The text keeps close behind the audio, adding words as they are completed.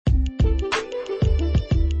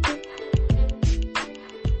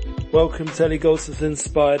Welcome to Ellie Goldsmith's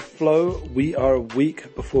Inspired Flow. We are a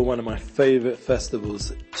week before one of my favorite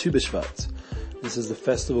festivals, Tu B'Shvat. This is the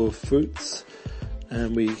festival of fruits,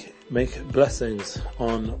 and we make blessings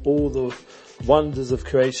on all the wonders of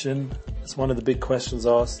creation. It's one of the big questions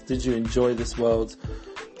asked. Did you enjoy this world?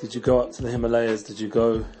 Did you go up to the Himalayas? Did you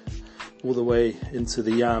go all the way into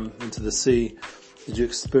the Yam, into the sea? Did you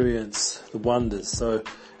experience the wonders? So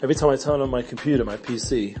every time I turn on my computer, my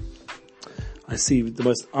PC, I see the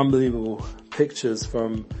most unbelievable pictures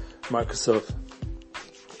from Microsoft,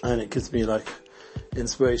 and it gives me like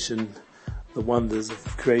inspiration, the wonders of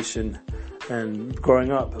creation. And growing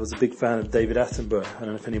up, I was a big fan of David Attenborough. I don't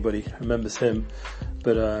know if anybody remembers him,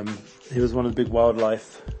 but he was one of the big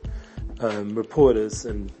wildlife reporters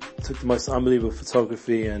and took the most unbelievable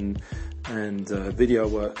photography and video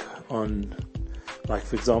work on, like,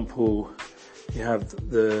 for example, you have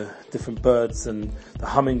the different birds and the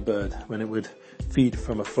hummingbird when it would feed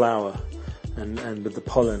from a flower and with the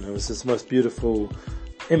pollen. It was this most beautiful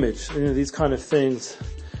image. You know, these kind of things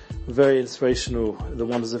were very inspirational, the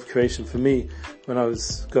wonders of creation for me when I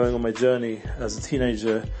was going on my journey as a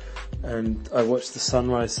teenager, and I watched the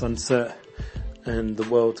sunrise, sunset and the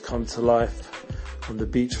world come to life on the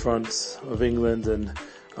beach fronts of England and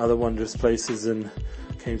other wondrous places, and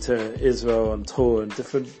came to Israel on tour and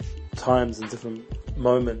different times and different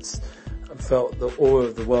moments. I felt the awe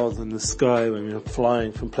of the world in the sky when you're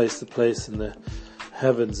flying from place to place in the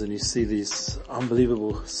heavens, and you see these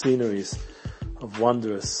unbelievable sceneries of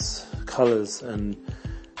wondrous colors and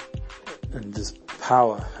just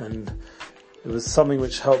power. And it was something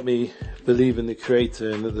which helped me believe in the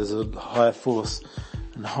Creator and that there's a higher force,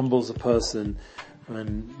 and humbles a person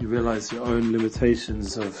when you realize your own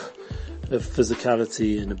limitations of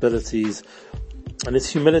physicality and abilities. And this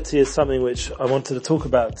humility is something which I wanted to talk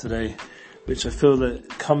about today, which I feel that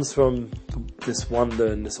comes from this wonder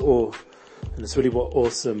and this awe. And it's really what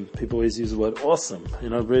awesome, people always use the word awesome. You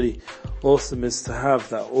know, really awesome is to have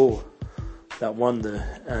that awe, that wonder.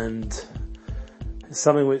 And it's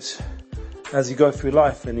something which, as you go through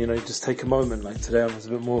life and, you know, you just take a moment, like today I was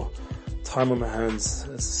a bit more time on my hands.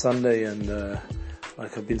 It's Sunday, and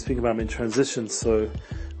like I've been speaking about, I'm in transition. So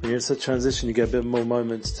when you're in such transition, you get a bit more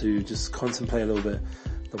moments to just contemplate a little bit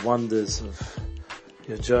the wonders of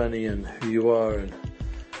your journey and who you are and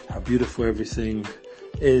how beautiful everything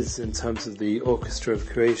is in terms of the orchestra of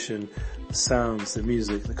creation, the sounds, the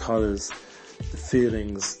music, the colors, the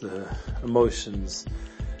feelings, the emotions,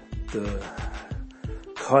 the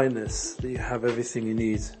kindness, that you have everything you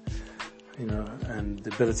need, you know, and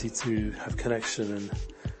the ability to have connection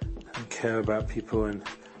and care about people and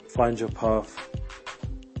find your path.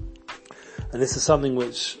 And this is something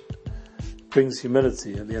which brings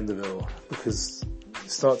humility at the end of it all, because you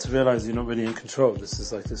start to realize you're not really in control. This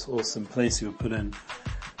is like this awesome place you were put in,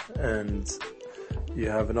 and you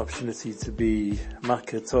have an opportunity to be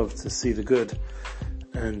maketov, to see the good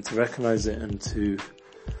and to recognize it, and to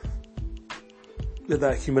let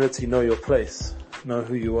that humility know your place, know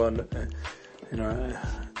who you are. You know,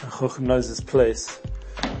 Chochem knows his place,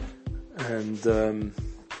 and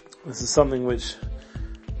this is something which,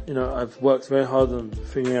 you know, I've worked very hard on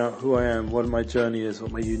figuring out who I am, what my journey is,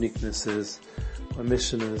 what my uniqueness is, my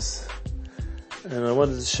mission is. And I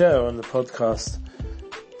wanted to share on the podcast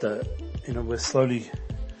that, you know, we're slowly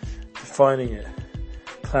defining it,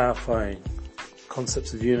 clarifying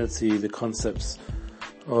concepts of unity, the concepts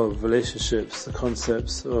of relationships, the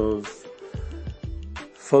concepts of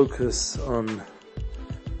focus on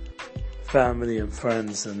family and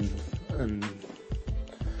friends and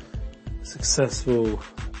successful,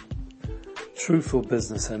 truthful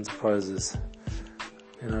business enterprises.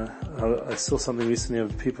 You know, I saw something recently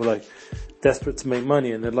of people like desperate to make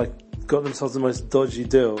money, and they'd like got themselves the most dodgy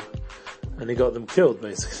deal, and it got them killed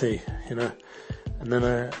basically, you know. And then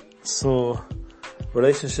I saw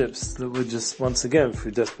relationships that were just, once again,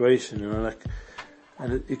 through desperation, you know, like,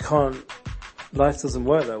 and you can't, life doesn't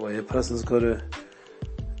work that way. A person's got to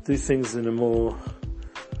do things in a more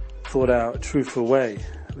thought out, truthful way,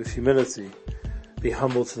 with humility. Be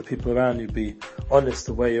humble to the people around you, be honest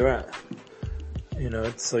to where you're at. You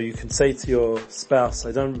know, so you can say to your spouse,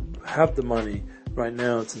 I don't have the money right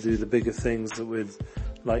now to do the bigger things that we'd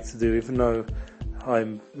like to do, even though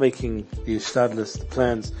I'm making the ishtadlus, the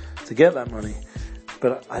plans to get that money.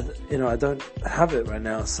 But I don't have it right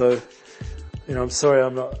now. So, you know, I'm sorry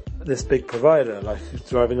I'm not this big provider, like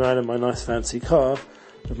driving around in my nice fancy car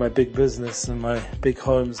with my big business and my big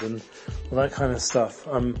homes and all that kind of stuff.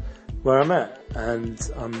 I'm where I'm at,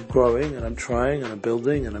 and I'm growing, and I'm trying, and I'm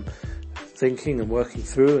building, and I'm thinking and working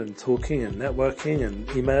through and talking and networking and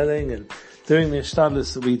emailing and doing the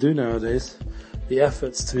ishtadlus that we do nowadays the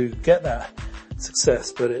efforts to get that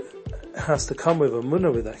success, but it has to come with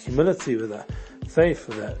amunah, with that humility, with that faith,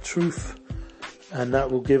 with that truth, and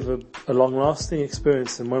that will give a long-lasting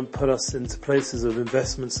experience and won't put us into places of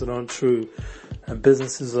investments that aren't true, and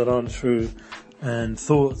businesses that aren't true, and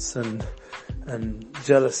thoughts and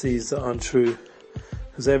jealousies that aren't true,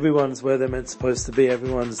 because everyone's where they're meant supposed to be.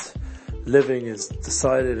 Everyone's living is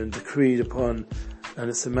decided and decreed upon, and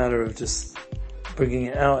it's a matter of just bringing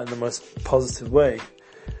it out in the most positive way,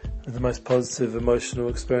 with the most positive emotional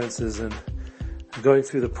experiences, and going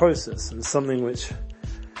through the process. And it's something which,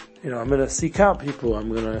 I'm going to seek out people, I'm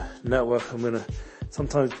going to network, I'm going to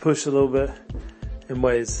sometimes push a little bit in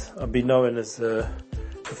ways. I'll be known as a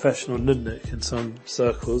professional nudnik in some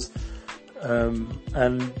circles,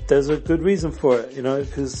 and there's a good reason for it,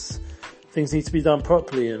 because things need to be done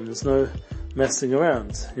properly, and there's no messing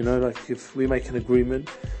around. Like if we make an agreement,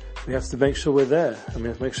 we have to make sure we're there, and we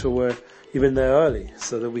have to make sure we're even there early,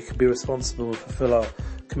 so that we can be responsible and fulfill our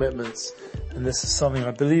commitments. And this is something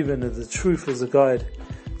I believe in, that the truth is a guide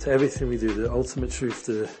to everything we do, the ultimate truth,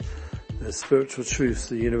 the spiritual truths,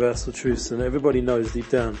 the universal truths, and everybody knows deep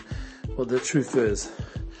down what the truth is.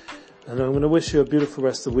 And I'm going to wish you a beautiful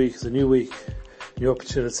rest of the week. It's a new week, new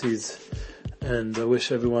opportunities, and I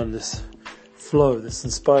wish everyone this flow, this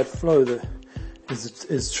inspired flow that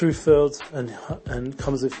is truth-filled and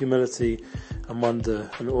comes with humility and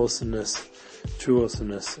wonder and awesomeness, true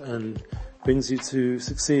awesomeness, and brings you to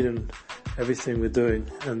succeed in everything we're doing,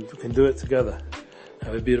 and we can do it together.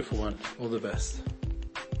 Have a beautiful one. All the best.